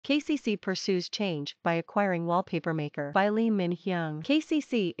KCC pursues change by acquiring wallpaper maker By Lee Min-hyung.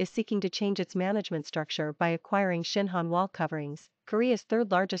 KCC is seeking to change its management structure by acquiring Shinhan Wallcoverings, Korea's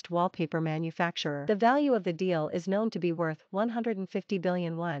third-largest wallpaper manufacturer. The value of the deal is known to be worth 150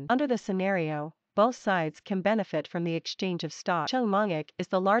 billion won. Under the scenario, both sides can benefit from the exchange of stock. Chung Mong-ik is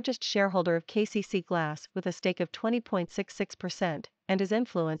the largest shareholder of KCC Glass with a stake of 20.66%, and his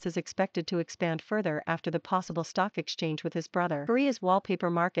influence is expected to expand further after the possible stock exchange with his brother. Korea's wallpaper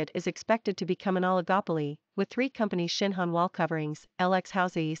market is expected to become an oligopoly, with three companies Shinhan Wallcoverings, LX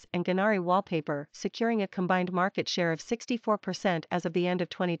Hausys and Gaenari Wallpaper securing a combined market share of 64% as of the end of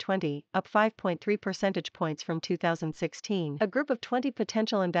 2020, up 5.3 percentage points from 2016. A group of 20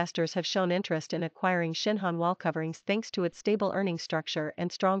 potential investors have shown interest in acquiring Shinhan Wallcoverings thanks to its stable earnings structure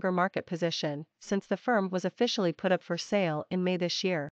and stronger market position, since the firm was officially put up for sale in May this year.